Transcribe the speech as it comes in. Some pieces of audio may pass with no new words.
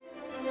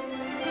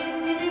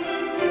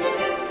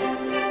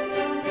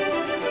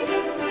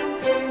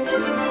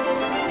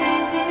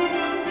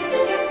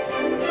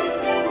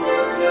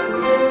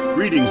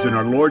Greetings in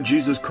our Lord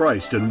Jesus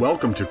Christ, and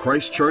welcome to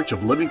Christ Church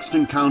of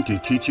Livingston County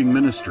Teaching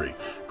Ministry.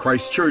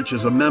 Christ Church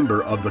is a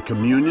member of the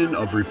Communion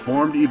of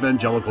Reformed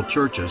Evangelical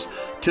Churches,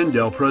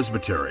 Tyndale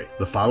Presbytery.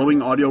 The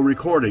following audio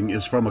recording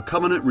is from a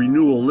covenant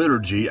renewal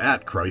liturgy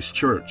at Christ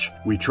Church.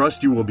 We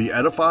trust you will be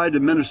edified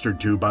and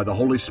ministered to by the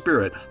Holy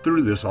Spirit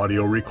through this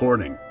audio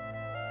recording.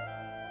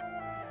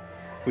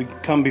 We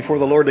come before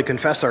the Lord to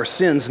confess our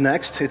sins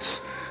next. It's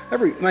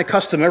my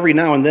custom every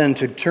now and then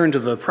to turn to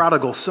the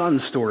prodigal son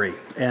story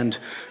and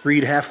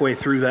read halfway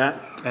through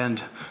that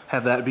and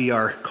have that be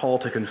our call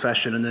to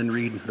confession and then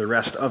read the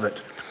rest of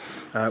it.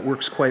 It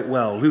works quite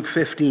well. Luke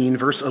 15,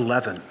 verse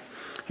 11.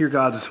 Hear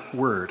God's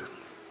word.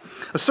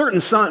 A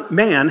certain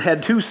man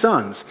had 2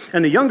 sons,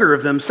 and the younger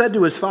of them said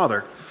to his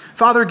father,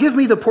 "Father, give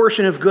me the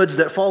portion of goods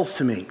that falls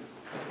to me."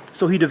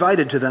 So he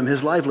divided to them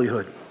his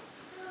livelihood.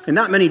 And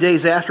not many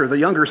days after, the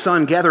younger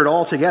son gathered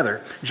all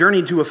together,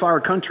 journeyed to a far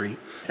country,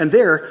 and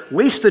there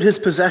wasted his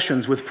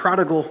possessions with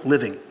prodigal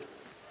living.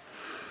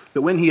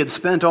 But when he had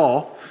spent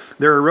all,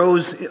 there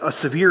arose a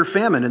severe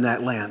famine in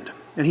that land,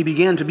 and he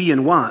began to be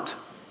in want.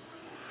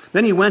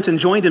 Then he went and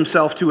joined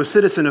himself to a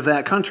citizen of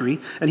that country,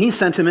 and he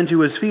sent him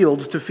into his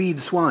fields to feed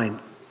swine.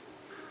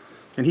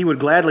 And he would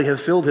gladly have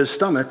filled his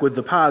stomach with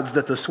the pods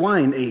that the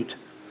swine ate,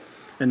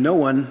 and no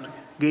one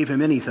gave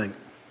him anything.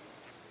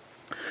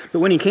 But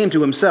when he came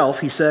to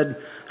himself, he said,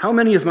 "How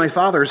many of my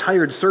father's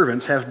hired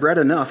servants have bread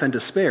enough and to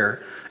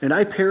spare, and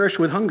I perish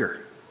with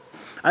hunger?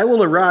 I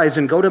will arise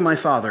and go to my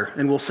father,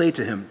 and will say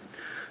to him,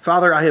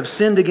 'Father, I have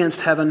sinned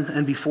against heaven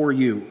and before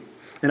you,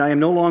 and I am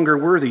no longer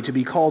worthy to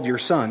be called your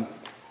son.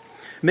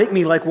 Make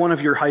me like one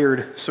of your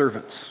hired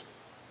servants.'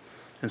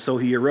 And so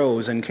he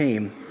arose and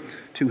came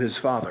to his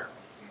father."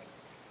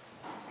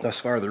 Thus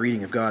far, the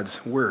reading of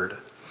God's word.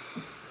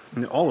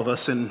 And all of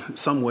us, in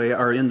some way,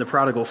 are in the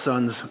prodigal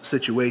son's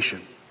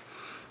situation.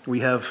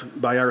 We have,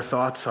 by our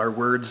thoughts, our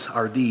words,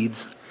 our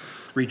deeds,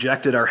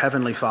 rejected our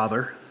Heavenly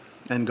Father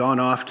and gone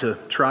off to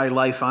try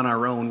life on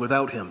our own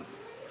without Him.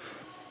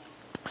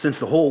 Since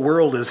the whole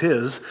world is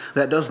His,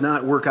 that does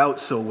not work out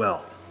so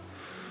well.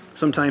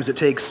 Sometimes it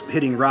takes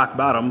hitting rock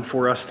bottom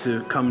for us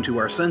to come to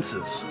our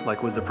senses,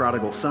 like with the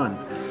prodigal son.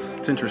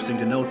 It's interesting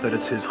to note that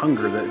it's his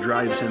hunger that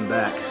drives him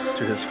back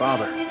to his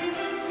father.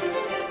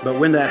 But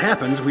when that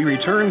happens, we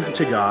return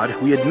to God.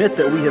 We admit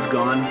that we have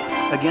gone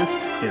against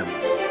Him.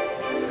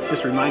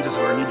 This reminds us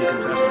of our need to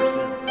confess our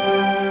sins.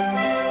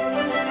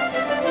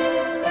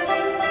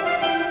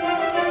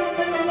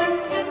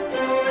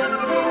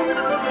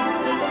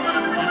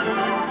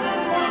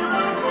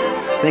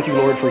 Thank you,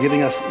 Lord, for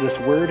giving us this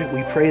word.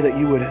 We pray that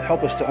you would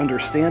help us to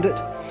understand it.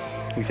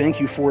 We thank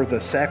you for the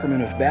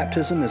sacrament of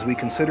baptism as we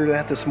consider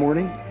that this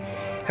morning.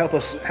 Help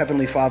us,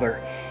 Heavenly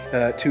Father,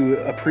 to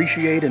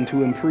appreciate and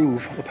to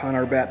improve upon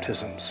our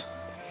baptisms.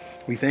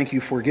 We thank you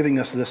for giving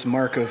us this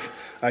mark of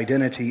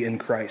identity in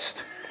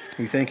Christ.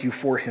 We thank you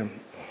for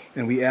Him,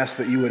 and we ask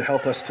that you would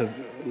help us to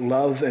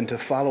love and to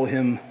follow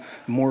Him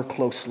more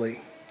closely,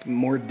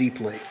 more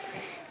deeply,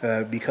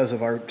 because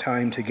of our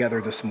time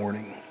together this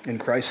morning. In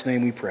Christ's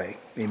name we pray.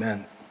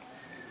 Amen.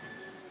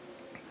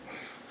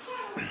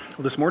 Well,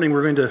 this morning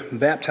we're going to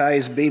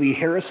baptize baby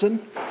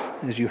Harrison,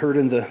 as you heard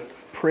in the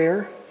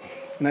prayer.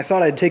 And I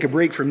thought I'd take a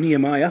break from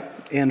Nehemiah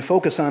and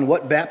focus on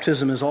what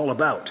baptism is all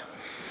about,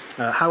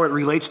 how it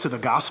relates to the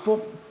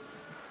gospel,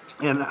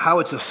 and how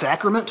it's a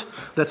sacrament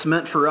that's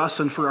meant for us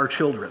and for our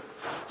children.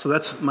 So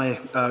that's my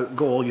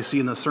goal. You see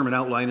in the sermon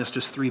outline, it's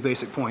just 3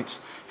 basic points.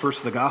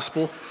 First, the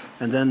gospel,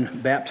 and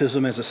then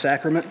baptism as a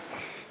sacrament,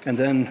 and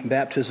then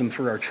baptism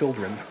for our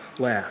children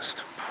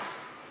last.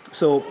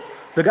 So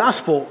the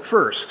gospel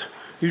first.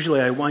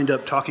 Usually I wind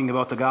up talking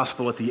about the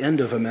gospel at the end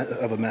of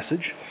a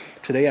message.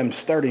 Today I'm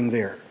starting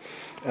there.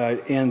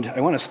 And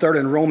I want to start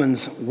in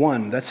Romans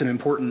 1. That's an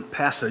important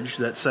passage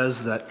that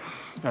says that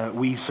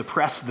we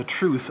suppress the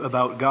truth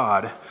about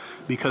God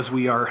because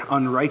we are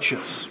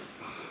unrighteous.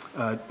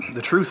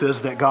 The truth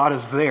is that God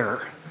is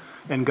there,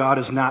 and God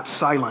is not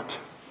silent.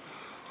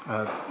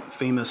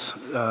 Famous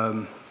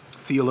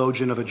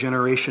theologian of a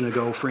generation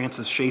ago,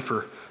 Francis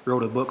Schaeffer,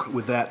 wrote a book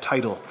with that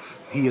title.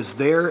 He is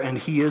there, and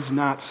He is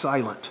not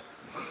silent.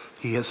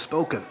 He has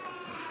spoken.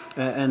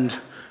 And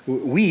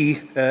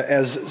we,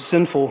 as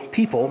sinful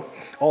people,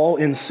 all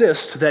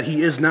insist that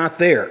He is not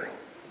there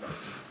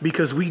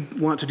because we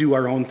want to do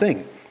our own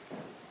thing.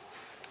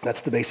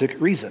 That's the basic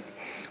reason.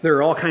 There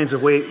are all kinds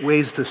of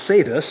ways to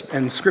say this,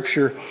 and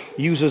Scripture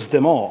uses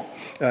them all.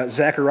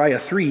 Zechariah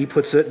 3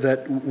 puts it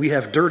that we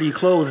have dirty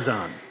clothes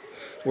on,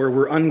 or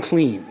we're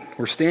unclean.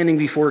 We're standing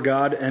before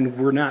God, and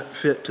we're not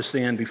fit to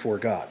stand before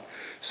God.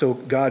 So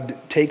God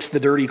takes the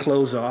dirty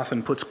clothes off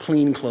and puts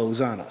clean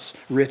clothes on us,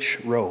 rich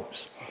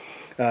robes.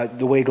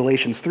 The way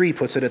Galatians 3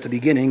 puts it at the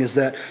beginning is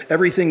that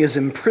everything is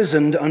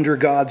imprisoned under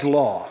God's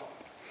law,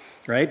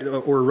 right?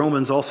 Or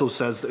Romans also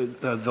says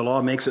the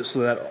law makes it so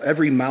that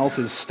every mouth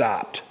is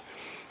stopped.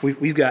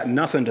 We've got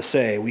nothing to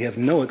say. We have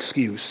no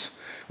excuse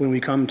when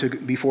we come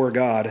before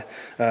God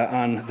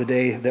on the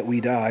day that we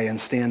die and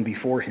stand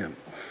before Him.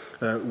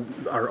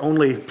 Our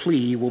only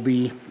plea will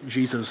be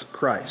Jesus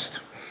Christ.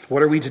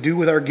 What are we to do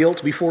with our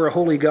guilt before a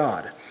holy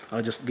God?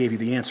 I just gave you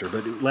the answer,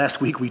 but last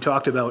week we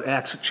talked about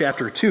Acts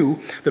chapter 2,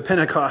 the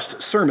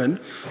Pentecost sermon,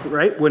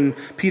 right? When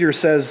Peter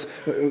says,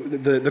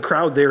 the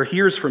crowd there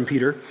hears from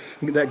Peter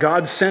that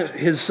God sent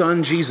his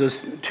son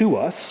Jesus to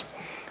us,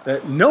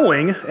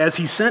 knowing as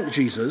he sent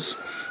Jesus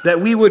that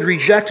we would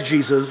reject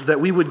Jesus, that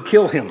we would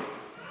kill him.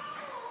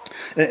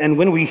 And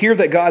when we hear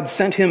that God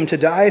sent him to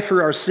die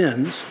for our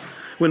sins,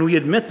 when we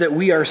admit that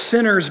we are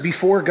sinners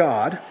before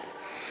God,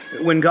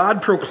 when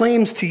God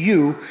proclaims to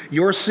you,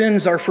 your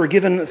sins are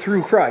forgiven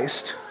through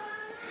Christ,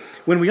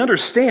 when we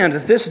understand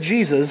that this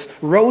Jesus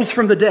rose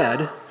from the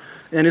dead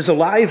and is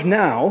alive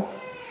now,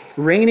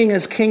 reigning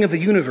as King of the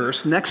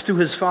universe next to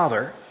his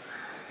Father,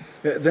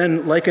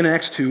 then, like in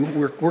Acts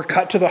 2, we're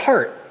cut to the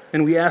heart,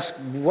 and we ask,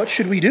 what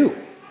should we do?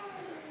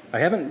 I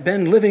haven't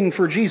been living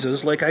for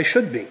Jesus like I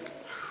should be.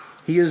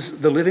 He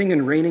is the living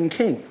and reigning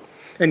King.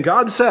 And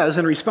God says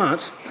in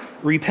response,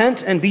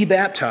 repent and be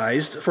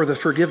baptized for the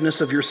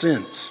forgiveness of your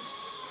sins.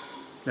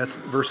 That's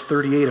verse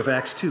 38 of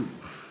Acts 2.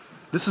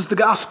 This is the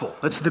gospel.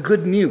 That's the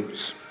good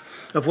news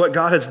of what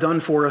God has done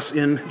for us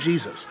in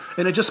Jesus.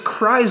 And it just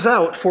cries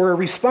out for a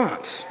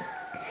response.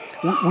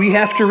 We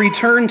have to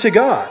return to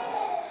God,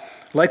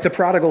 like the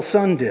prodigal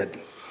son did,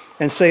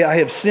 and say, I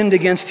have sinned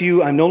against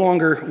you. I'm no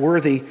longer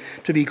worthy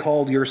to be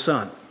called your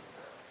son.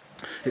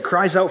 It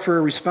cries out for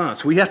a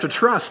response. We have to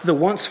trust the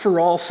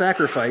once-for-all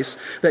sacrifice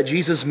that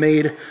Jesus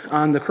made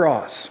on the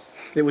cross.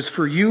 It was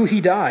for you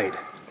he died.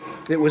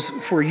 It was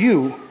for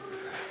you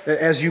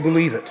as you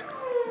believe it.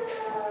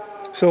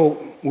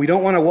 So we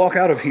don't want to walk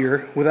out of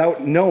here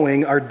without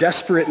knowing our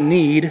desperate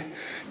need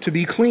to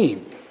be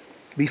clean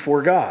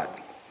before God.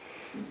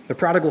 The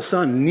prodigal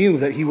son knew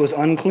that he was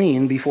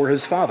unclean before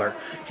his father.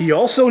 He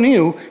also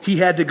knew he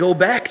had to go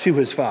back to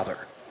his father.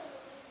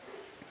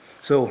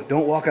 So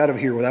don't walk out of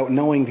here without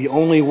knowing the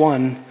only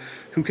one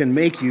who can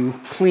make you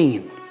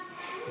clean,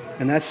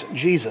 and that's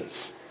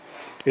Jesus.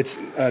 It's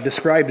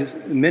described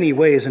in many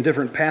ways in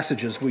different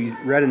passages. We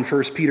read in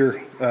 1 Peter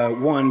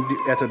 1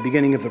 at the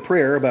beginning of the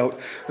prayer about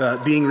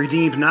being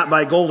redeemed not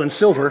by gold and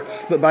silver,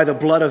 but by the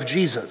blood of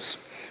Jesus.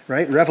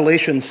 Right?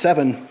 Revelation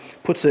 7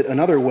 puts it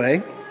another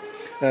way.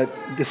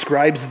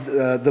 Describes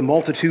the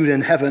multitude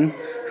in heaven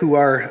who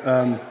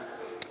are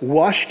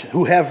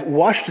who have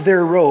washed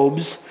their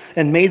robes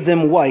and made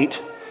them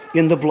white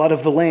in the blood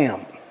of the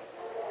Lamb.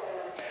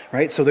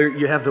 Right? So there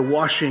you have the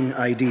washing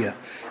idea.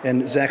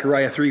 And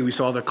Zechariah 3, we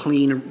saw the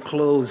clean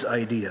clothes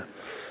idea.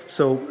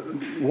 So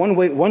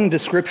one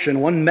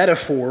description, one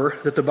metaphor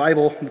that the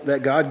Bible,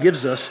 that God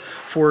gives us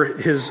for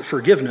his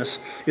forgiveness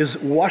is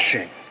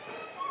washing.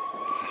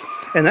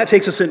 And that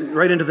takes us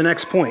right into the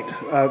next point,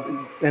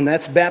 and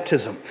that's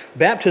baptism.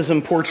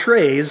 Baptism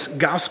portrays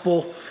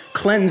gospel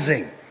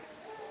cleansing.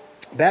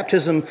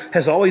 Baptism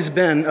has always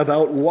been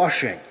about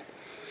washing,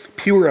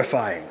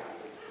 purifying.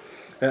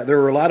 There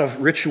were a lot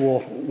of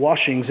ritual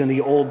washings in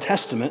the Old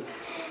Testament,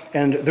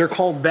 and they're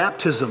called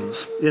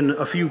baptisms in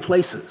a few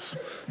places.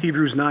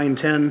 Hebrews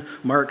 9:10,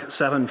 Mark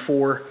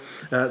 7:4.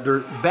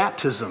 They're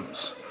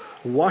baptisms,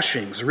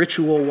 washings,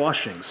 ritual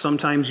washings.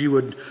 Sometimes you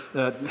would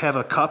have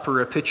a cup or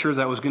a pitcher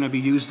that was going to be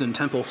used in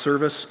temple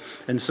service,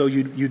 and so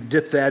you'd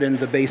dip that in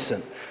the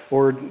basin.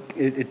 Or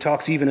it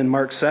talks even in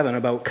Mark 7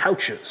 about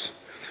couches.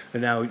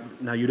 And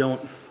now you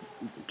don't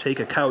take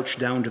a couch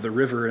down to the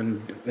river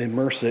and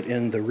immerse it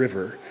in the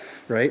river,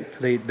 right?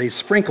 They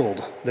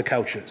sprinkled the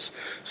couches.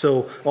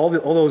 So all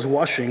those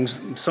washings,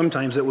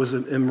 sometimes it was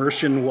an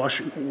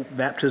immersion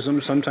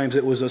baptism, sometimes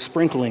it was a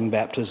sprinkling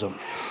baptism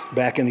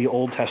back in the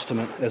Old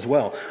Testament as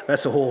well.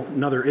 That's a whole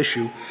another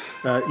issue.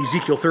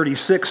 Ezekiel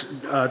 36,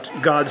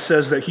 God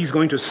says that he's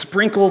going to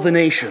sprinkle the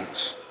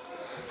nations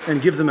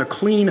and give them a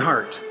clean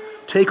heart.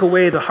 Take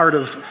away the heart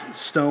of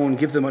stone,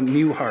 give them a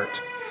new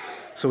heart.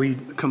 So he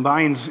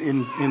combines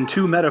in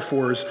two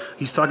metaphors.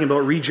 He's talking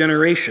about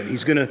regeneration.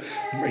 He's going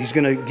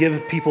to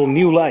give people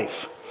new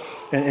life.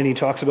 And he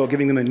talks about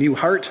giving them a new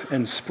heart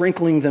and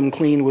sprinkling them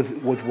clean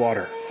with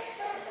water.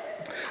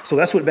 So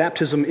that's what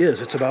baptism is.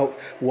 It's about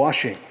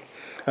washing.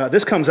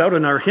 This comes out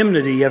in our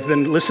hymnody. I've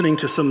been listening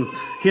to some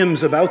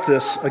hymns about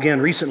this again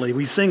recently.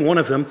 We sing one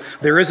of them,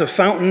 "There is a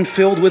fountain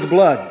filled with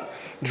blood,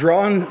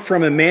 drawn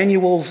from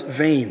Emmanuel's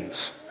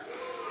veins.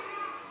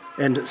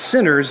 And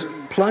sinners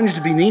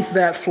plunged beneath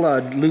that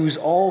flood lose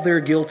all their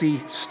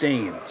guilty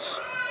stains."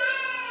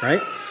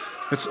 Right?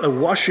 It's a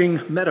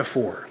washing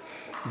metaphor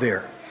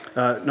there.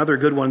 Another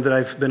good one that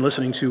I've been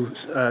listening to,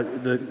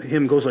 the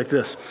hymn goes like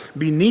this.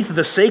 "Beneath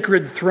the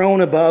sacred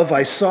throne above,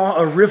 I saw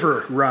a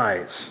river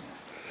rise.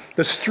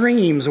 The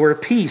streams where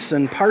peace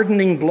and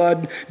pardoning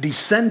blood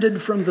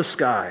descended from the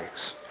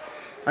skies.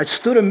 I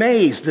stood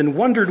amazed and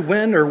wondered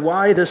when or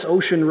why this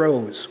ocean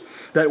rose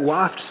that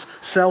wafts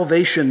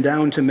salvation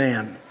down to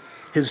man,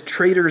 his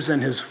traitors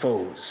and his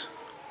foes."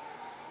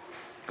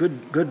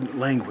 Good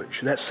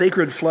language. That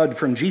sacred flood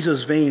from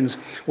Jesus' veins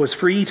was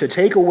free to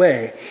take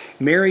away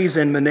Mary's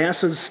and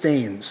Manasseh's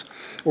stains,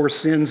 or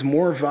sins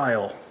more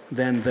vile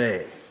than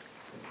they.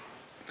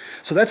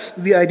 So that's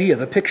the idea,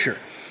 the picture.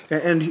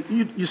 And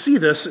you see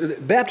this.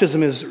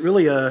 Baptism is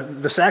really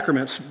the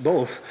sacraments,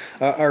 both,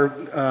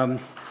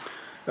 are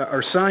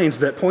signs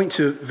that point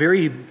to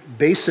very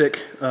basic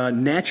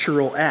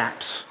natural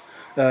acts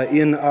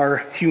in our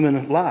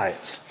human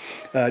lives.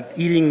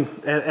 Eating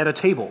at a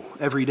table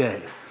every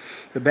day.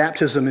 The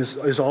baptism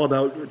is all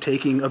about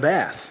taking a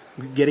bath,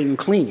 getting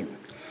clean.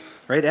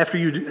 Right? After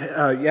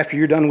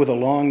you're done with a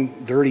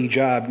long, dirty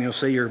job,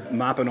 say you're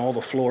mopping all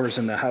the floors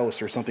in the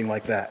house or something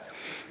like that,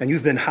 and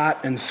you've been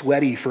hot and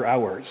sweaty for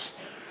hours,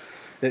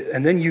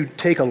 and then you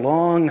take a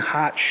long,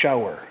 hot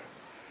shower,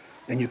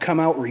 and you come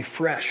out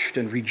refreshed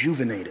and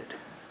rejuvenated,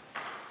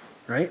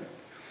 right?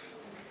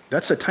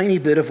 That's a tiny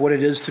bit of what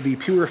it is to be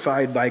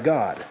purified by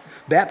God.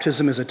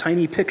 Baptism is a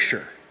tiny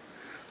picture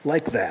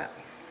like that.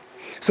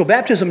 So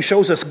baptism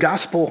shows us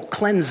gospel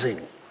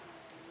cleansing.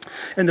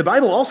 And the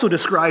Bible also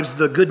describes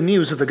the good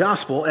news of the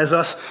gospel as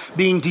us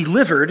being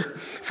delivered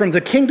from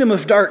the kingdom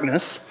of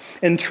darkness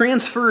and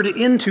transferred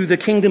into the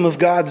kingdom of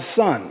God's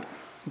Son.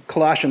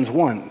 Colossians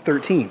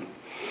 1:13.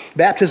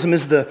 Baptism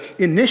is the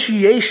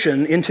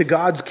initiation into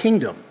God's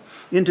kingdom,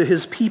 into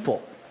his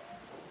people.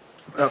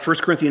 1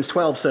 Corinthians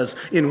 12 says,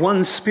 in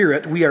one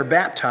spirit we are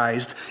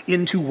baptized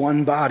into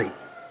one body.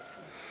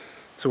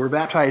 So we're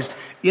baptized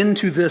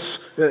into this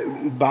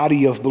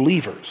body of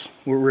believers.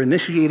 We're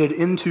initiated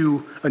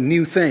into a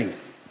new thing.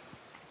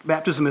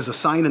 Baptism is a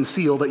sign and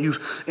seal that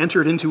you've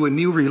entered into a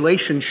new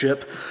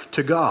relationship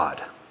to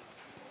God.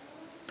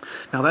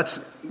 Now that's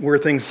where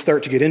things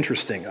start to get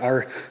interesting.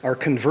 Our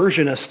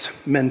conversionist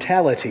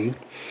mentality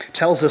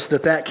tells us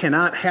that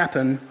cannot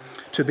happen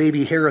to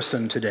baby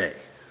Harrison today.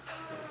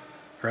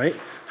 Right?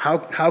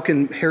 How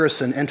can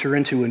Harrison enter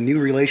into a new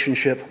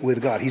relationship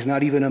with God? He's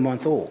not even a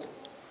month old.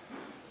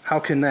 How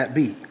can that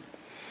be?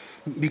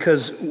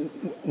 Because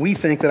we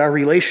think that our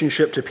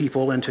relationship to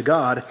people and to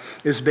God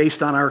is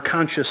based on our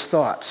conscious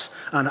thoughts,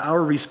 on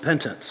our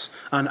repentance,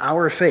 on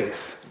our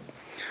faith.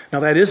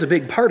 Now that is a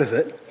big part of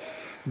it,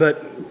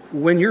 but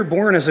when you're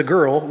born as a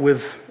girl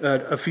with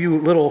a few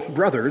little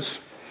brothers,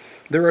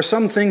 there are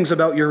some things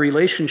about your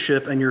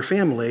relationship and your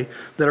family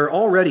that are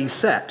already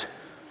set,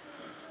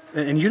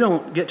 and you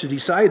don't get to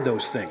decide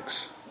those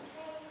things.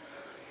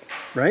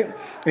 Right?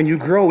 And you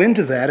grow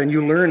into that and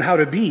you learn how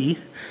to be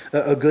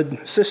a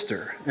good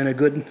sister and a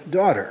good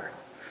daughter.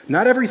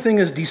 Not everything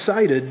is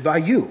decided by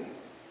you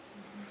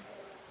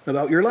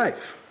about your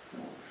life.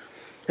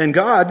 And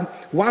God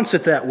wants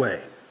it that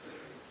way.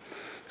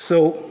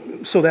 So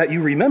that we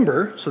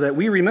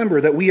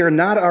remember that we are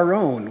not our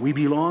own. We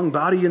belong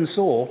body and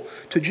soul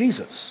to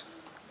Jesus.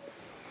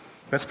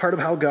 That's part of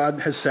how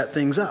God has set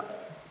things up.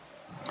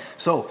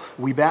 So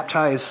we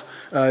baptize,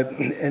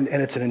 and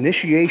it's an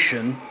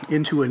initiation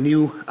into a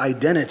new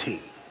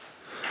identity.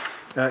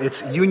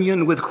 It's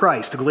union with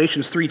Christ,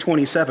 Galatians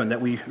 3:27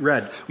 that we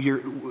read.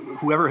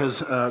 Whoever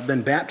has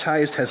been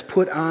baptized has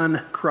put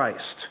on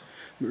Christ.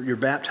 You're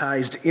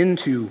baptized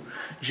into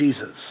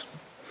Jesus.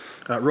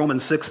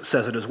 Romans 6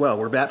 says it as well.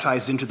 We're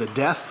baptized into the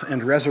death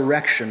and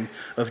resurrection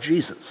of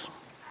Jesus.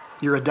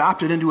 You're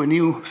adopted into a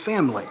new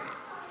family.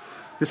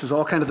 This is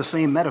all kind of the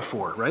same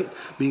metaphor, right?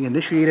 Being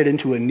initiated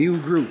into a new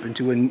group,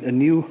 into a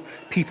new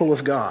people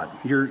of God.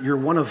 You're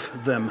one of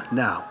them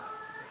now.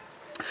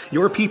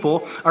 Your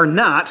people are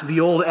not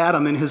the old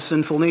Adam in his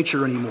sinful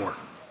nature anymore.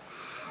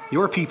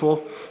 Your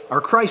people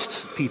are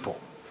Christ's people.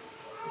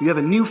 You have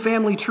a new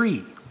family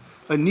tree,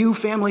 a new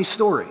family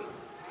story.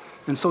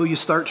 And so you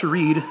start to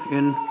read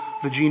in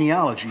the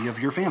genealogy of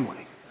your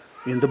family,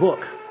 in the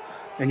book,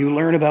 and you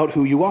learn about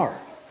who you are.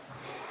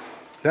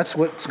 That's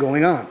what's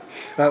going on.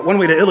 One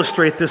way to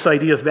illustrate this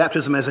idea of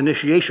baptism as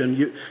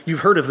initiation, you've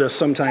heard of this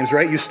sometimes,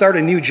 right? You start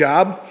a new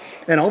job,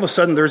 and all of a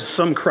sudden there's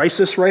some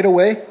crisis right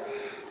away,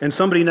 and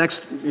somebody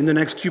in the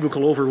next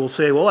cubicle over will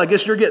say, well, I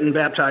guess you're getting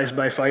baptized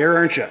by fire,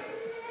 aren't you?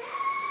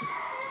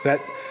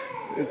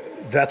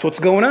 That's what's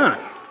going on.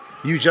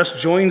 You just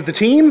joined the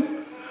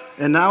team,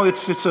 and now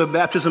it's a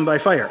baptism by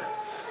fire.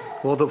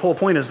 Well, the whole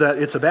point is that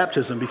it's a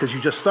baptism because you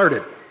just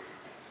started.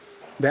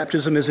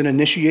 Baptism is an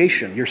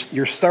initiation.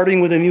 You're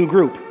starting with a new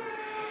group.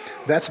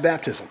 That's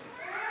baptism.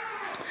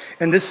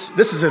 And this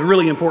is a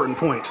really important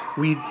point.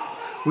 We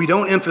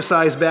don't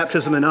emphasize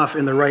baptism enough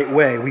in the right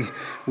way.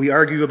 We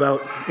argue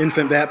about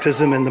infant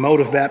baptism and the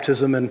mode of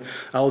baptism, and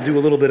I'll do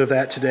a little bit of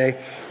that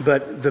today.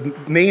 But the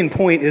main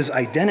point is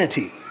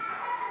identity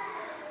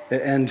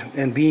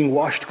and being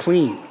washed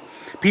clean.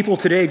 People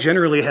today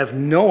generally have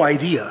no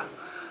idea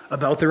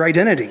about their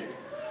identity.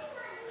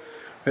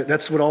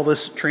 That's what all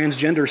this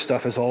transgender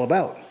stuff is all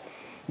about.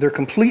 They're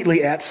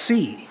completely at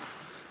sea,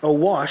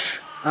 awash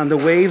on the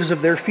waves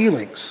of their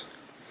feelings,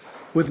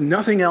 with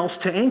nothing else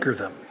to anchor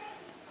them.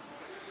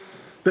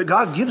 But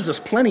God gives us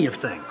plenty of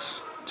things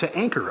to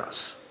anchor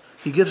us.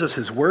 He gives us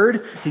His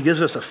Word. He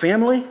gives us a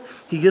family.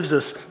 He gives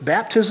us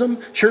baptism,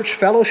 church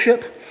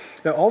fellowship,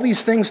 all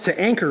these things to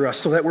anchor us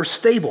so that we're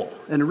stable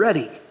and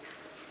ready.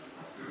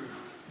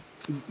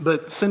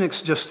 But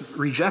cynics just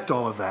reject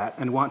all of that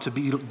and want to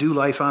do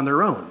life on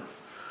their own.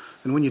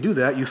 And when you do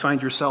that, you find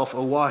yourself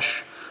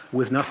awash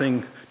with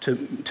nothing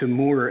to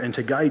moor and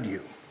to guide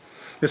you.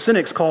 The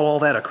cynics call all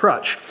that a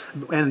crutch,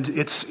 and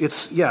it's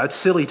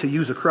silly to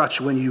use a crutch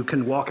when you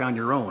can walk on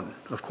your own,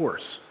 of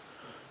course,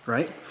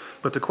 right?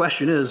 But the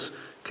question is,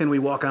 can we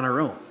walk on our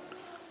own?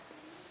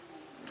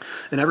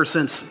 And ever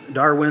since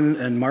Darwin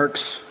and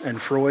Marx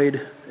and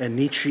Freud and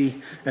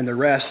Nietzsche and the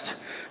rest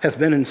have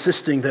been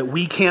insisting that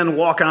we can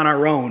walk on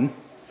our own,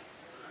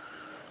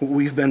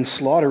 we've been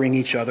slaughtering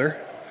each other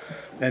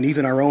and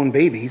even our own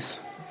babies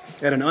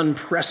at an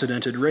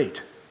unprecedented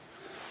rate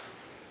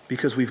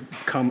because we've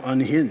become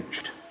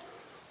unhinged,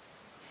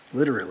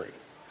 literally.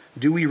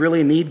 Do we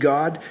really need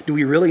God? Do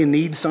we really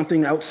need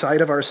something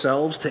outside of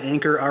ourselves to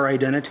anchor our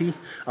identity,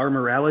 our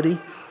morality?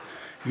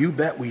 You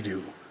bet we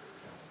do.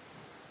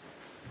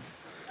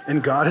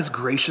 And God has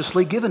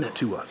graciously given it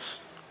to us.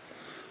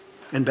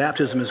 And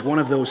baptism is one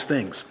of those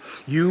things.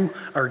 You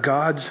are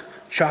God's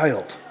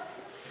child,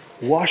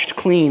 washed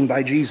clean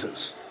by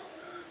Jesus,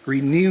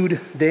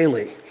 renewed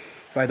daily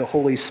by the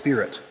Holy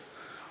Spirit.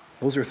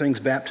 Those are things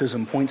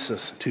baptism points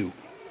us to.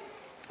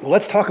 Well,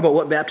 let's talk about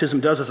what baptism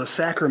does as a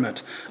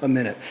sacrament a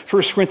minute.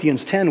 1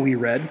 Corinthians 10 we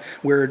read,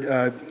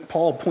 where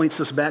Paul points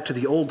us back to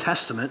the Old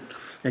Testament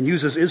and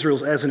uses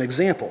Israel as an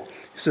example.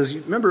 He says,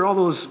 remember all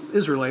those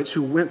Israelites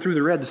who went through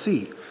the Red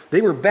Sea?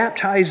 They were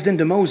baptized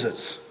into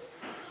Moses,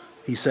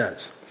 he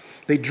says.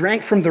 They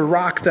drank from the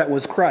rock that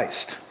was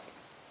Christ.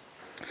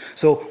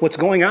 So what's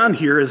going on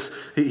here is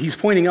he's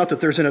pointing out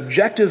that there's an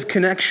objective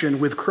connection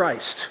with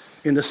Christ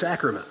in the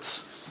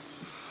sacraments.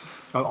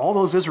 All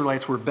those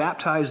Israelites were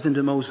baptized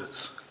into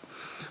Moses.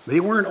 They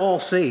weren't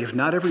all saved.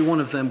 Not every one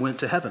of them went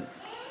to heaven.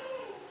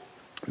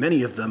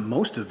 Many of them,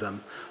 most of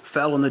them,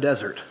 fell in the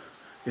desert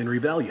in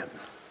rebellion.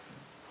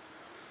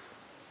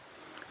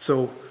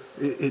 So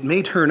it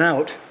may turn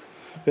out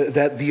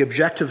that the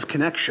objective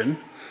connection,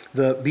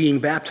 the being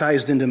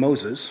baptized into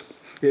Moses,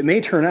 it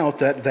may turn out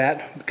that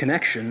that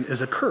connection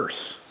is a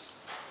curse.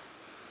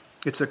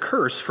 It's a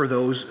curse for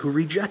those who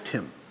reject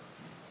him.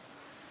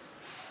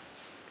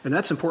 And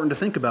that's important to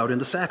think about in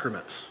the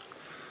sacraments.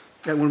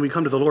 And when we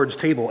come to the Lord's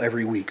table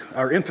every week,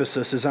 our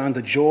emphasis is on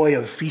the joy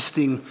of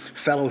feasting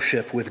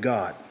fellowship with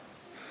God.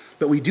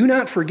 But we do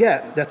not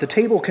forget that the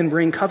table can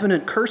bring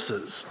covenant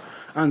curses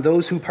on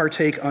those who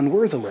partake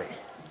unworthily,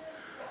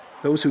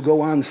 those who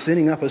go on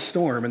sinning up a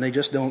storm and they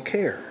just don't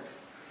care.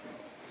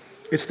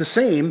 It's the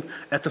same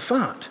at the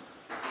font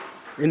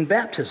in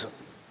baptism.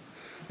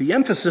 The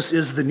emphasis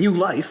is the new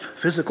life,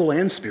 physical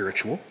and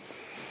spiritual,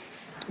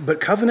 but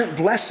covenant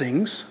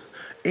blessings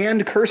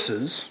and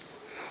curses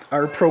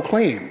are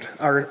proclaimed,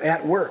 are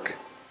at work.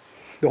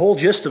 The whole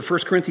gist of 1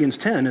 Corinthians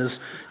 10 is,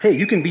 hey,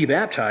 you can be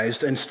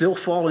baptized and still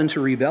fall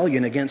into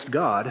rebellion against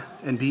God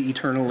and be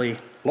eternally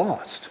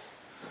lost.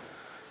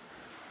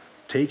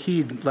 Take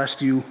heed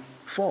lest you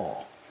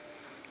fall,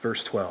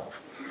 verse 12.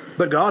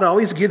 But God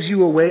always gives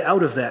you a way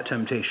out of that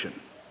temptation,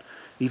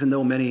 even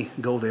though many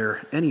go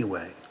there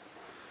anyway.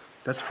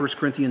 That's 1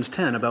 Corinthians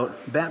 10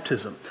 about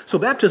baptism. So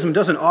baptism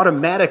doesn't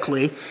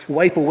automatically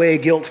wipe away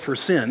guilt for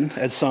sin,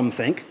 as some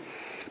think,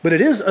 but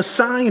it is a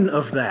sign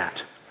of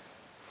that.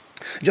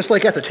 Just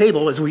like at the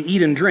table, as we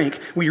eat and drink,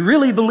 we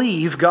really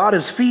believe God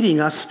is feeding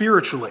us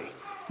spiritually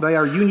by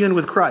our union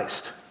with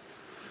Christ.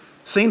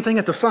 Same thing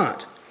at the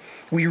font.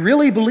 We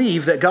really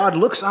believe that God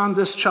looks on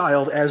this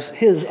child as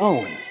his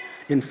own,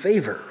 in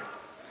favor.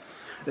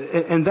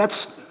 And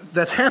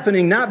that's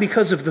happening not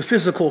because of the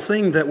physical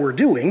thing that we're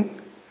doing.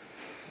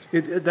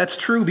 That's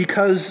true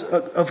because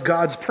of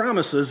God's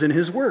promises in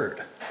his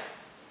word.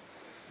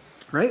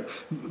 Right?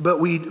 But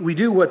we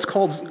do what's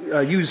called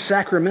use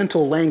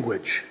sacramental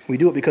language. We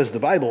do it because the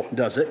Bible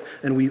does it,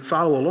 and we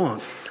follow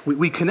along.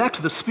 We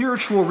connect the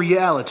spiritual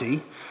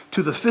reality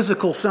to the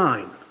physical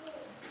sign.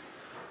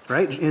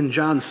 Right? In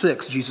John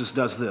 6, Jesus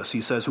does this.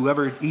 He says,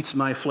 whoever eats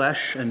my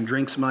flesh and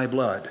drinks my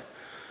blood,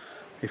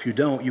 if you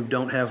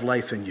don't have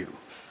life in you.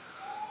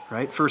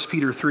 Right? 1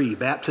 Peter 3,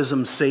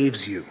 baptism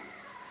saves you.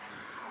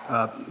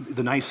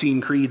 The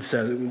Nicene Creed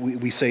says,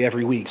 we say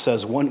every week,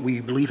 says we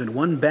believe in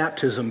one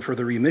baptism for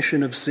the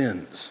remission of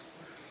sins.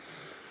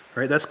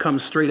 Right? That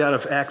comes straight out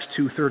of Acts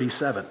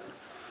 2:37.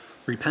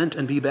 Repent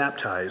and be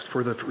baptized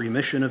for the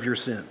remission of your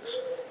sins.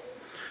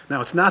 Now,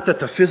 it's not that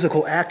the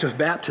physical act of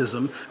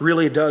baptism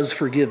really does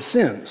forgive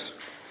sins.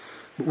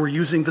 But we're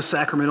using the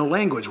sacramental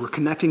language. We're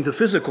connecting the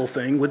physical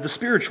thing with the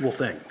spiritual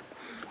thing.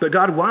 But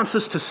God wants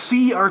us to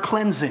see our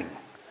cleansing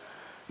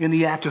in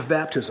the act of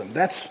baptism.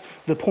 That's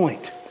the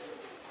point.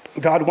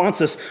 God wants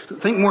us to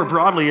think more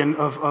broadly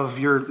of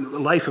your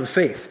life of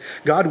faith.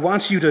 God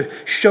wants you to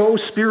show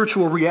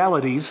spiritual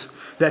realities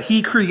that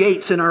he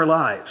creates in our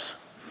lives.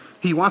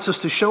 He wants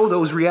us to show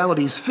those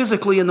realities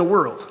physically in the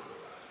world.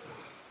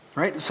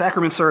 Right? The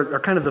sacraments are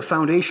kind of the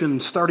foundation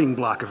starting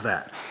block of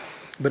that.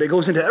 But it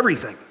goes into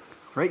everything.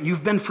 Right?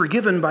 You've been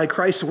forgiven by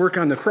Christ's work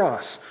on the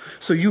cross.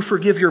 So you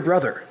forgive your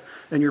brother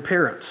and your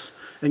parents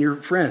and your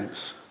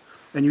friends.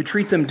 And you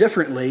treat them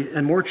differently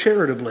and more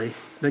charitably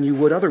than you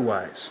would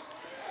otherwise.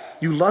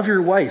 You love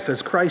your wife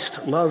as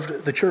Christ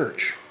loved the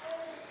church.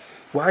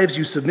 Wives,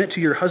 you submit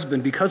to your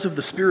husband because of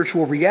the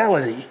spiritual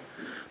reality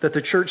that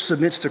the church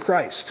submits to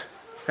Christ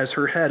as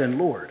her head and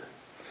Lord.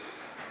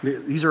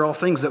 These are all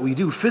things that we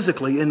do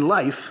physically in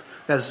life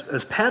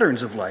as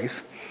patterns of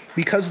life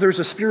because there's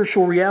a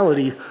spiritual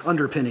reality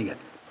underpinning it.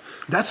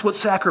 That's what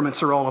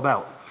sacraments are all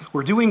about.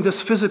 We're doing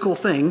this physical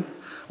thing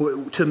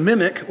to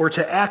mimic or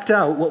to act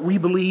out what we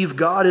believe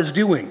God is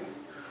doing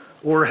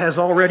or has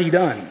already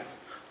done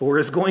or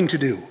is going to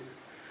do.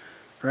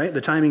 Right?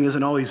 The timing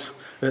isn't always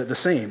the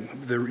same,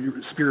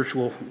 the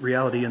spiritual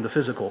reality and the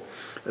physical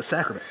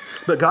sacrament.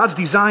 But God's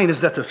design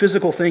is that the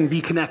physical thing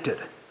be connected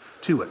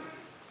to it.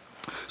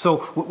 So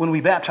when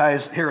we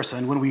baptize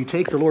Harrison, when we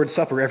take the Lord's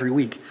Supper every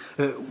week,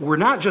 we're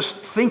not just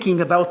thinking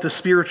about the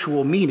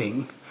spiritual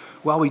meaning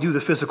while we do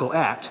the physical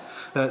act.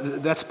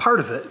 That's part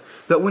of it.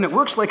 But when it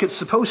works like it's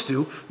supposed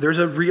to, there's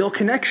a real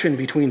connection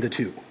between the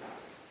two.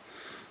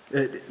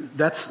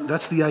 That's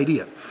the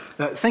idea.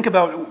 Think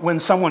about when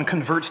someone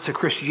converts to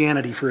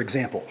Christianity, for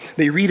example.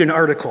 They read an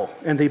article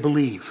and they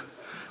believe,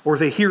 or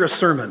they hear a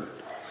sermon,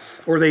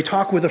 or they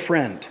talk with a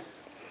friend,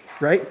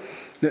 right?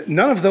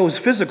 None of those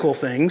physical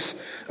things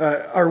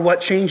are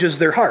what changes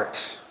their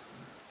hearts,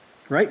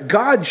 right?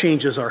 God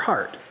changes our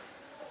heart.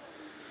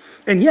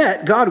 And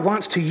yet, God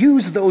wants to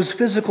use those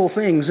physical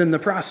things in the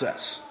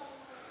process.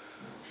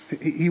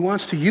 He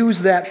wants to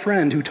use that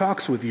friend who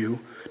talks with you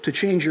to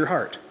change your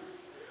heart.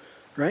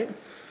 Right?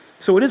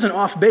 So it isn't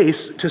off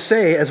base to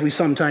say, as we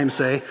sometimes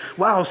say,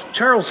 wow,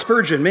 Charles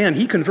Spurgeon, man,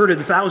 he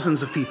converted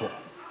thousands of people.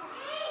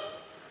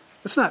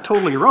 That's not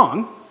totally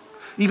wrong,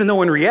 even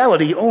though in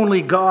reality,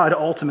 only God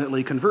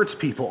ultimately converts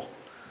people.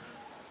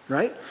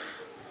 Right?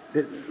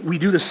 We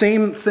do the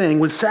same thing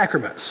with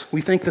sacraments.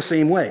 We think the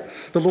same way.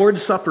 The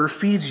Lord's Supper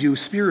feeds you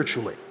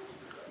spiritually.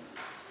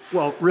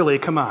 Well, really,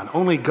 come on.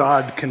 Only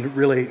God can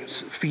really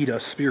feed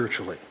us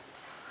spiritually.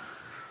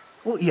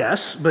 Well,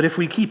 yes, but if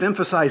we keep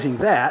emphasizing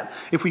that,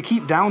 if we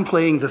keep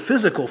downplaying the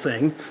physical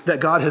thing that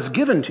God has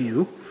given to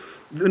you,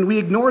 then we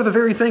ignore the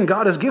very thing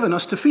God has given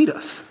us to feed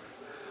us.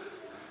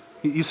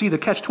 You see the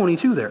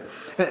catch-22 there.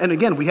 And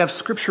again, we have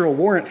scriptural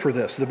warrant for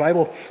this. The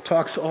Bible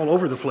talks all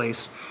over the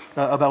place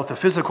about the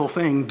physical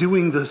thing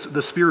doing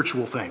the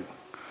spiritual thing.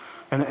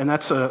 And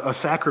that's a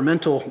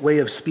sacramental way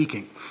of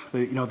speaking.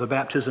 The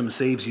baptism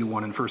saves you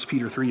one in 1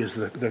 Peter 3 is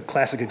the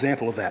classic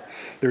example of that.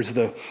 There's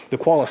the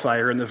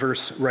qualifier in the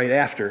verse right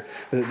after,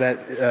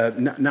 that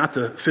not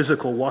the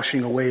physical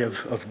washing away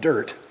of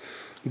dirt,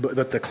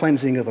 but the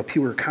cleansing of a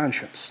pure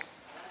conscience.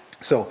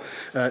 So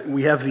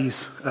we have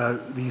these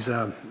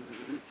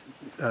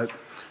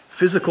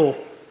physical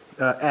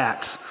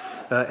acts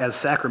as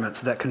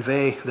sacraments that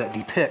convey, that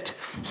depict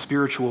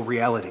spiritual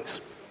realities.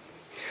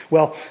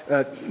 Well,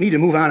 need to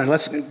move on, and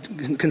let's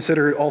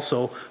consider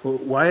also,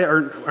 why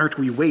aren't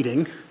we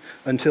waiting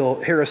until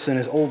Harrison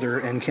is older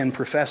and can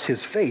profess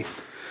his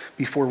faith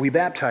before we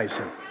baptize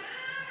him?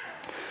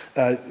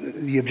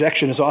 The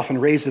objection is often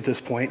raised at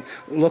this point,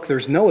 look,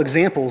 there's no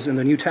examples in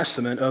the New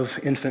Testament of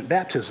infant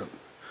baptism,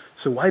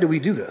 so why do we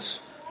do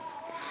this?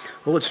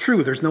 Well, it's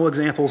true, there's no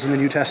examples in the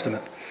New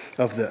Testament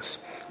of this.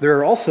 There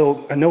are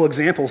also no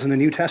examples in the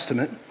New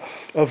Testament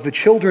of the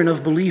children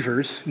of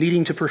believers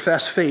needing to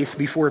profess faith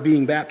before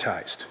being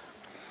baptized.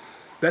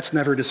 That's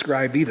never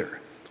described either.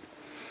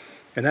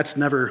 And that's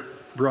never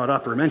brought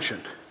up or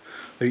mentioned.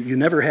 You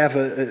never have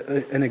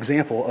an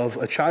example of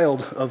a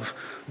child of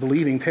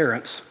believing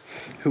parents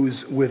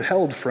who's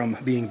withheld from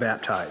being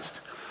baptized.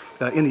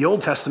 In the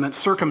Old Testament,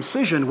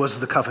 circumcision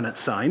was the covenant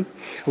sign,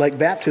 like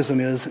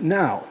baptism is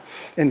now.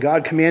 And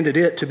God commanded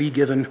it to be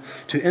given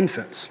to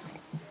infants.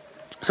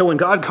 So when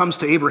God comes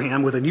to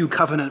Abraham with a new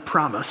covenant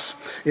promise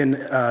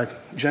in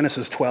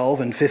Genesis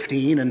 12 and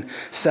 15 and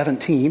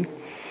 17,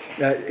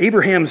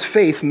 Abraham's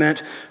faith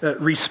meant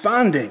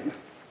responding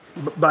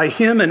by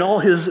him and all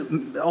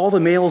the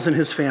males in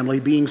his family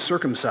being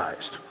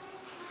circumcised.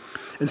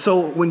 And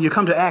so when you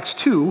come to Acts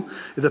 2,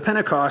 the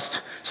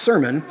Pentecost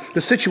sermon,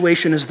 the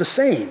situation is the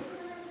same.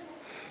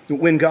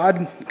 When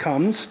God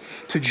comes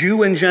to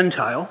Jew and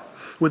Gentile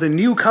with a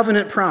new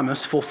covenant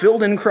promise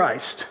fulfilled in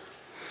Christ,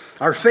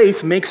 our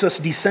faith makes us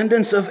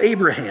descendants of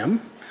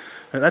Abraham.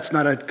 Now, that's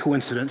not a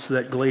coincidence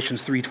that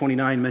Galatians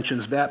 3:29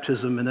 mentions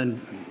baptism and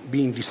then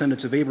being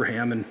descendants of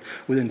Abraham and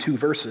within 2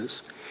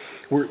 verses.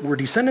 We're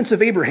descendants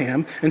of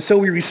Abraham, and so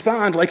we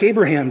respond like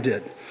Abraham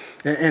did.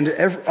 And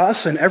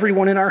us and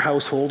everyone in our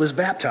household is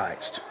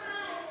baptized.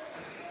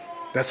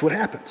 That's what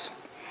happens.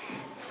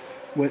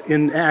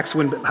 In Acts,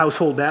 when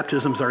household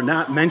baptisms are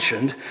not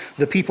mentioned,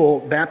 the people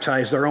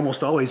baptized are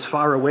almost always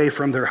far away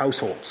from their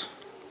households.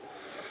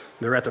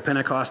 They're at the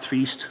Pentecost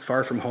feast,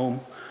 far from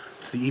home.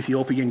 It's the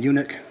Ethiopian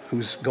eunuch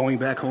who's going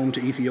back home to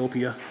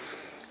Ethiopia.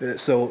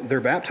 So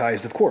they're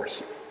baptized, of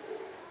course.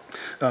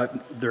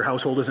 Their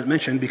household isn't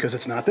mentioned because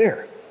it's not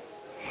there.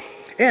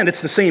 And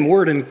it's the same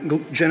word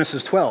in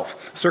Genesis 12.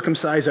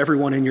 Circumcise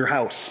everyone in your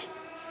house,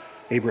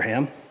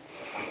 Abraham.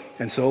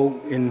 And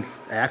so in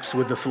Acts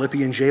with the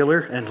Philippian jailer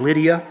and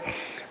Lydia,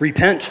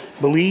 repent,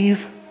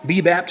 believe,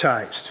 be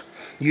baptized,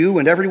 you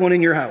and everyone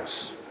in your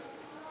house.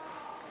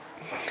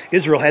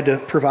 Israel had to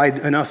provide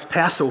enough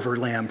Passover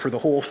lamb for the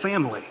whole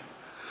family.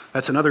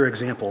 That's another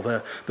example.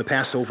 The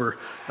Passover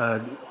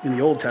in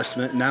the Old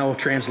Testament now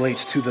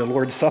translates to the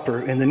Lord's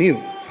Supper in the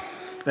New.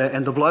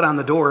 and the blood on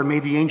the door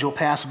made the angel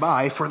pass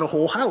by for the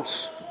whole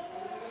house.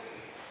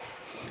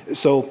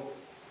 So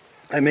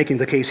I'm making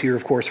the case here,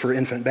 of course, for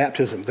infant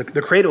baptism.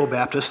 The Credo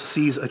Baptist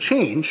sees a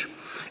change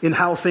in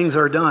how things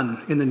are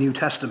done in the New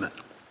Testament.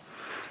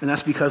 And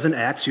that's because in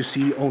Acts you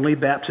see only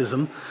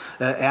baptism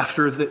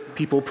after the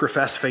people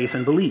profess faith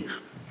and believe.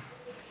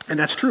 And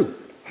that's true.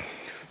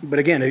 But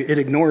again, it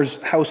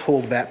ignores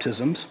household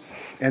baptisms.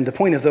 And the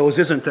point of those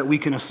isn't that we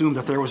can assume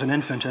that there was an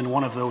infant in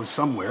one of those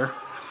somewhere.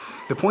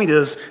 The point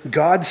is,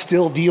 God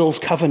still deals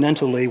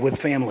covenantally with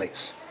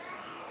families,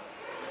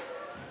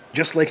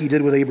 just like he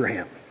did with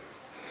Abraham.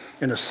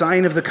 And the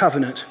sign of the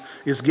covenant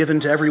is given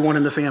to everyone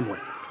in the family.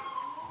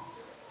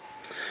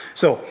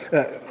 So,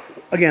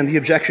 again, the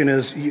objection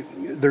is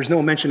there's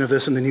no mention of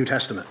this in the New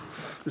Testament,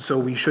 so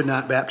we should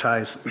not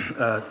baptize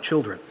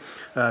children.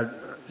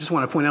 Just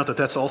want to point out that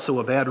that's also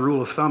a bad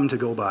rule of thumb to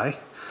go by,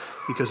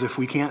 because if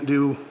we can't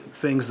do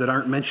things that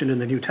aren't mentioned in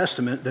the New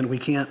Testament, then we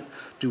can't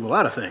do a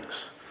lot of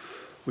things.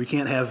 We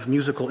can't have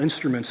musical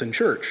instruments in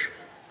church.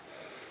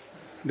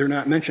 They're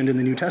not mentioned in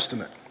the New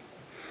Testament.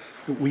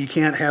 We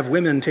can't have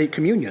women take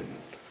communion.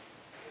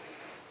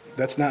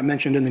 That's not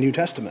mentioned in the New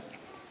Testament.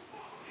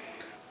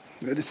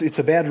 It's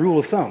a bad rule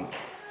of thumb.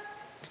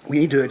 We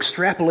need to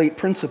extrapolate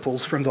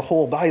principles from the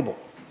whole Bible.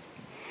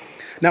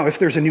 Now, if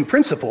there's a new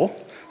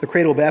principle, the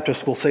Cradle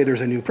Baptist will say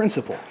there's a new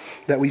principle,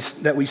 that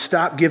we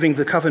stop giving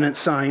the covenant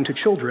sign to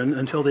children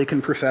until they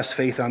can profess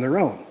faith on their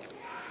own.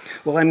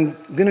 Well, I'm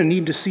going to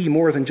need to see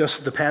more than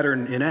just the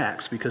pattern in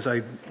Acts, because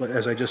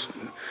as I just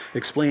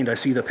explained, I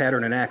see the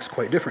pattern in Acts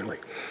quite differently.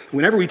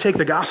 Whenever we take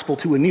the gospel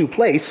to a new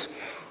place,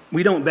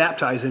 we don't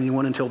baptize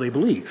anyone until they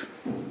believe.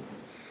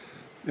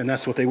 And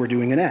that's what they were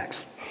doing in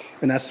Acts.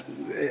 And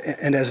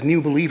as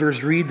new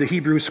believers read the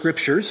Hebrew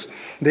Scriptures,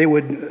 they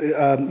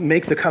would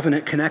make the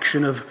covenant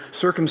connection of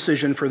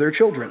circumcision for their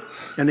children.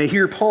 And they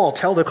hear Paul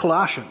tell the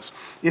Colossians,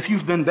 if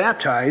you've been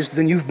baptized,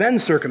 then you've been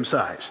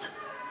circumcised.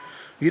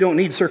 You don't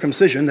need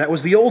circumcision. That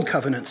was the old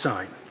covenant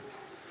sign.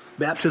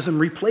 Baptism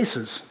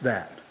replaces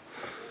that.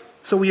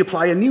 So we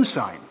apply a new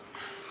sign.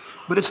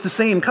 But it's the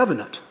same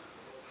covenant,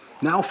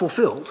 now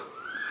fulfilled,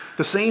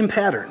 the same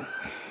pattern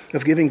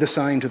of giving the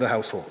sign to the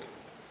household.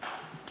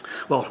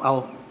 Well,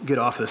 I'll get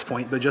off this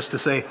point, but just to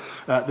say,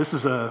 this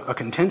is a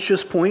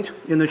contentious point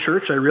in the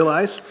church, I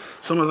realize.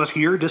 Some of us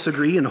here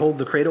disagree and hold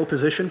the credo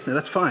position, and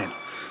that's fine.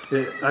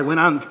 I went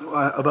on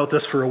about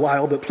this for a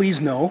while, but please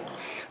know,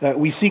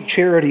 we seek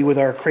charity with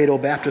our Credo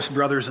Baptist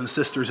brothers and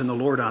sisters in the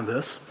Lord on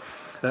this.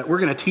 We're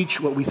going to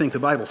teach what we think the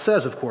Bible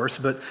says, of course,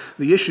 but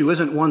the issue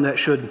isn't one that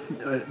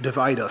should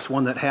divide us,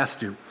 one that has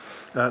to.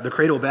 The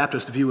Credo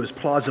Baptist view is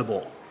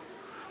plausible,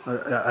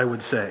 I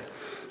would say.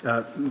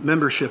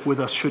 Membership with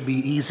us should be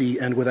easy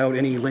and without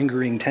any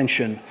lingering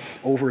tension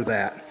over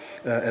that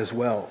as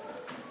well.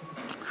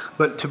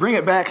 But to bring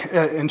it back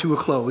into a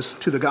close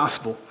to the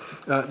gospel,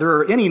 there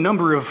are any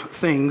number of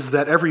things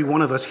that every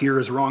one of us here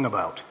is wrong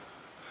about.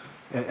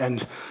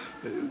 And,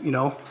 you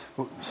know,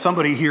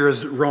 somebody here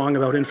is wrong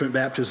about infant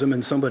baptism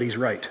and somebody's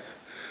right.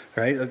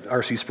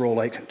 R.C. Sproul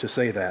liked to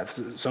say that.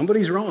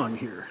 Somebody's wrong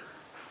here.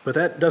 But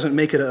that doesn't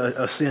make it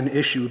a sin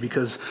issue,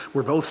 because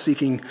we're both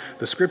seeking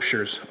the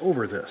Scriptures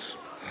over this.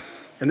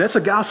 And that's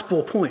a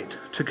gospel point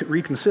to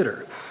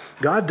reconsider.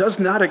 God does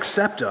not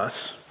accept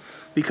us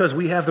because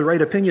we have the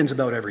right opinions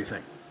about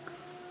everything.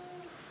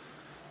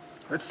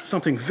 That's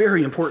something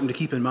very important to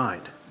keep in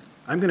mind.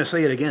 I'm going to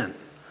say it again.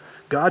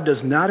 God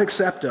does not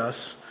accept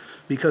us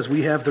because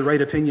we have the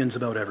right opinions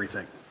about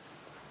everything.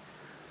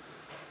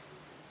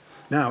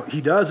 Now, he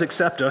does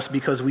accept us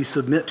because we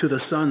submit to the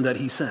Son that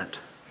he sent,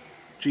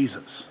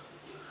 Jesus.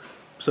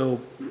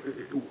 So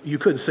you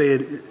could say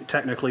it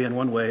technically in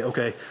one way,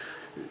 okay,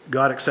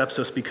 God accepts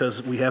us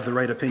because we have the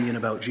right opinion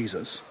about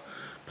Jesus.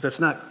 But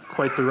that's not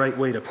quite the right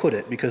way to put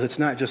it, because it's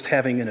not just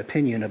having an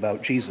opinion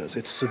about Jesus.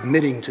 It's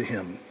submitting to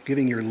him,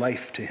 giving your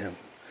life to him,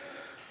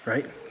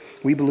 right?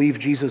 We believe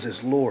Jesus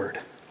is Lord.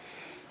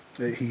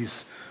 He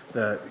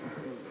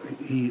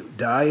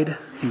died,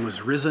 he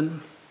was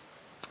risen,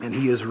 and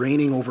he is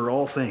reigning over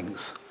all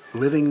things,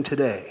 living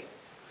today.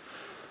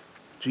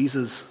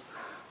 Jesus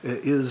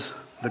is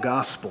the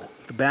gospel.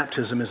 The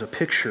baptism is a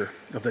picture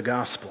of the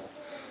gospel.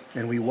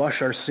 And we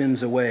wash our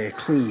sins away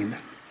clean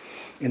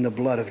in the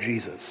blood of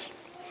Jesus.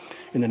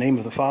 In the name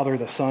of the Father,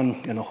 the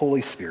Son, and the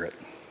Holy Spirit.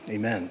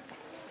 Amen.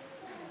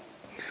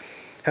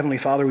 Heavenly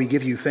Father, we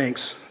give you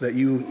thanks that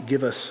you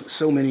give us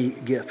so many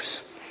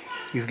gifts.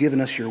 You've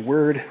given us your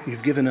word.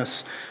 You've given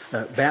us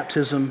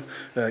baptism,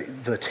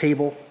 the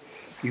table.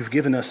 You've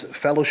given us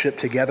fellowship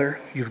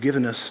together. You've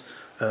given us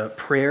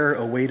prayer,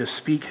 a way to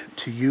speak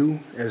to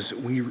you as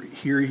we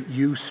hear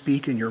you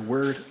speak in your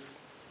word.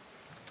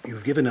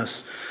 You've given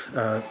us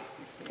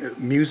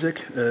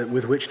music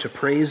with which to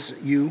praise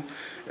you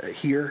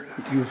here.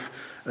 You've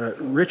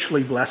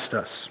richly blessed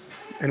us.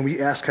 And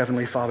we ask,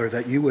 Heavenly Father,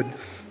 that you would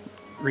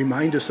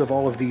remind us of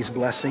all of these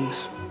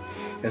blessings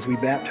as we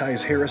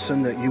baptize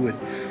Harrison, that you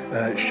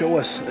would show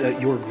us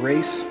your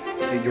grace,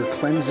 your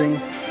cleansing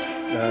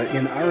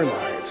in our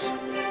lives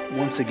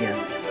once again.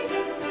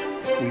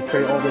 We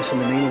pray all this in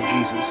the name of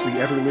Jesus, the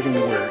ever-living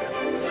Word.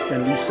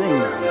 And we sing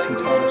now as he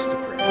taught us to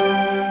pray.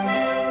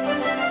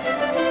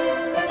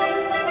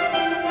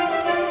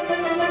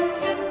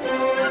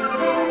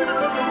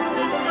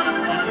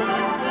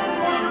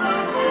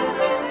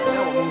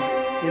 Now we'll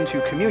move into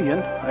communion,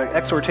 an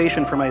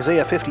exhortation from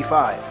Isaiah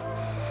 55.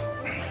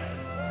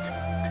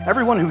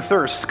 Everyone who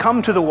thirsts,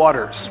 come to the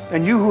waters,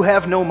 and you who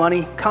have no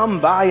money,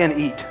 come buy and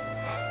eat.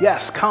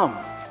 Yes, come,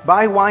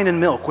 buy wine and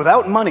milk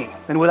without money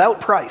and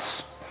without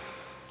price.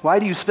 Why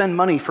do you spend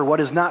money for what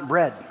is not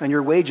bread, and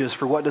your wages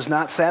for what does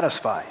not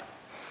satisfy?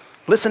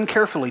 Listen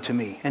carefully to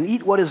me, and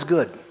eat what is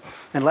good,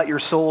 and let your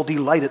soul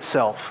delight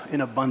itself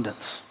in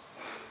abundance.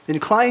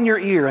 Incline your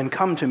ear and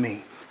come to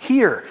me.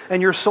 Hear,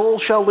 and your soul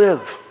shall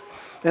live,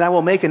 and I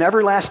will make an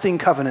everlasting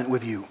covenant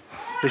with you,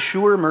 the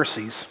sure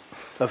mercies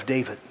of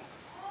David.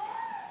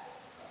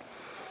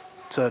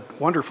 It's a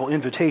wonderful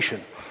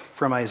invitation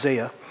from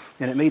Isaiah,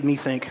 and it made me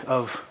think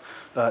of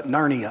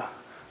Narnia,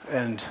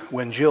 and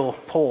when Jill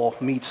Pole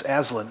meets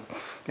Aslan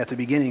at the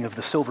beginning of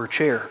The Silver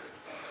Chair.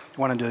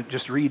 I wanted to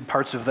just read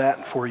parts of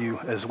that for you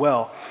as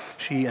well.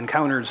 She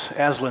encounters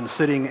Aslan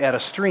sitting at a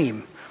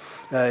stream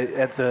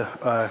at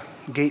the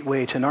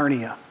gateway to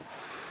Narnia,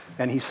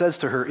 and he says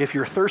to her, "If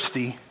you're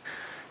thirsty,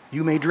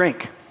 you may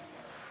drink."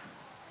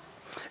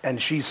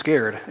 And she's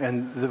scared,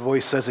 and the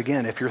voice says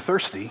again, "If you're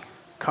thirsty,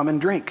 come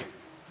and drink."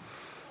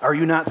 "Are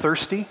you not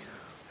thirsty?"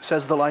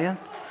 says the lion.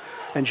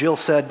 And Jill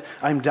said,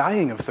 "I'm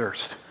dying of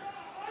thirst."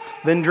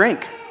 "Then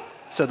drink,"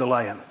 said the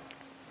lion.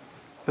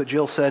 But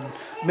Jill said,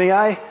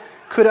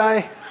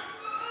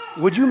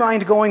 would you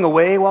mind going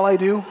away while I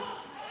do?"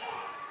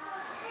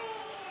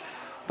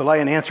 The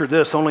lion answered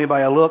this only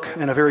by a look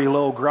and a very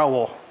low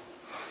growl.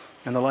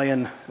 And the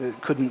lion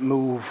wouldn't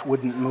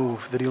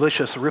move. The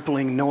delicious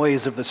rippling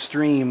noise of the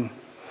stream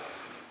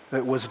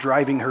that was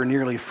driving her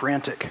nearly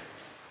frantic.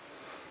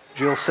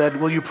 Jill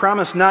said, "Will you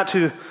promise not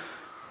to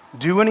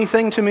do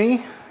anything to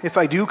me if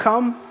I do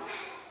come?"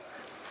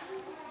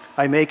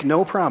 "I make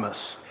no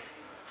promise,"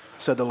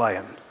 said the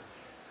lion.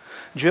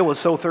 Jill was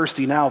so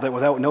thirsty now that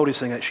without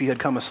noticing it, she had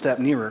come a step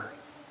nearer.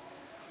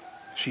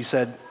 She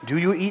said, "Do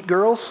you eat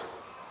girls?"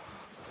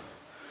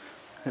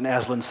 And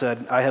Aslan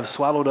said, "I have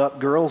swallowed up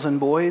girls and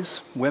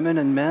boys, women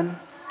and men,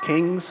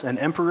 kings and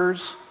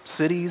emperors,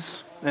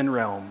 cities and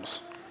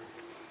realms."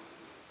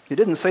 He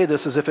didn't say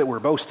this as if it were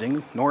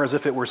boasting, nor as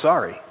if it were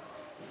sorry,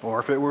 or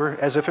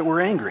as if it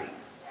were angry.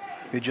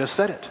 He just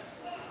said it.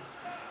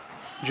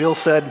 Jill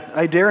said,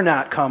 "I dare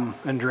not come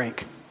and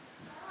drink."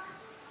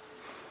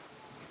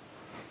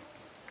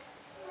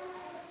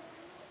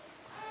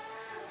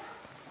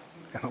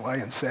 And the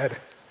lion said,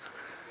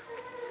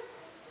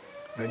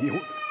 Then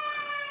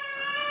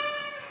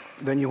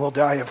you will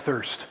die of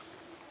thirst."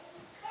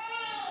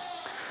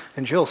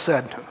 And Jill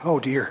said, "Oh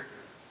dear."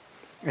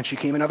 And she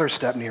came another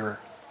step nearer.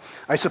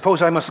 "I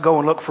suppose I must go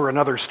and look for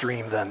another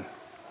stream then."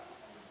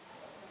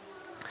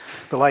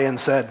 The lion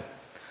said,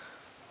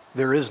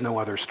 "There is no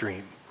other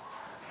stream."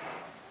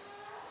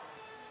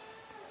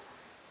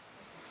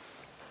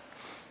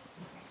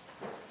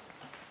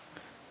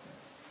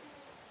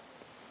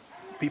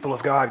 People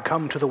of God,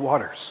 come to the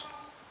waters.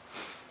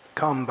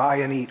 Come buy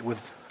and eat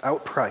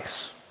without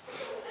price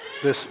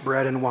this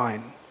bread and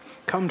wine.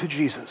 Come to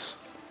Jesus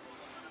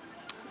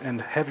and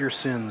have your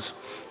sins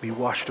be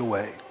washed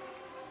away.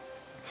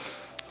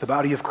 The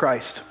body of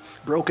Christ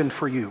broken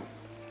for you.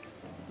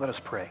 Let us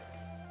pray.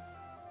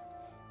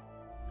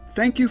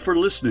 Thank you for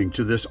listening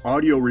to this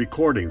audio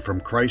recording from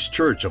Christ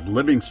Church of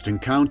Livingston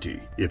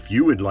County. If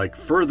you would like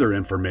further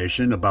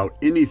information about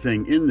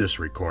anything in this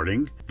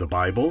recording, the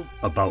Bible,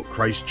 about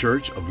Christ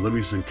Church of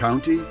Livingston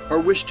County, or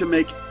wish to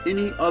make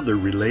any other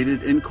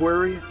related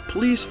inquiry,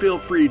 please feel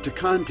free to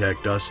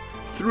contact us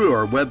through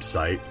our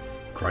website,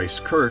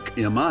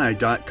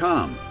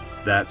 christkirkmi.com.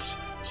 That's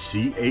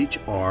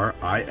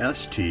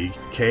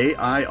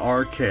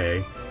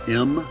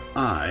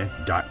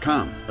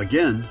ChristKirkmi.com.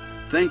 Again,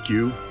 thank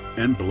you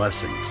and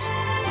blessings.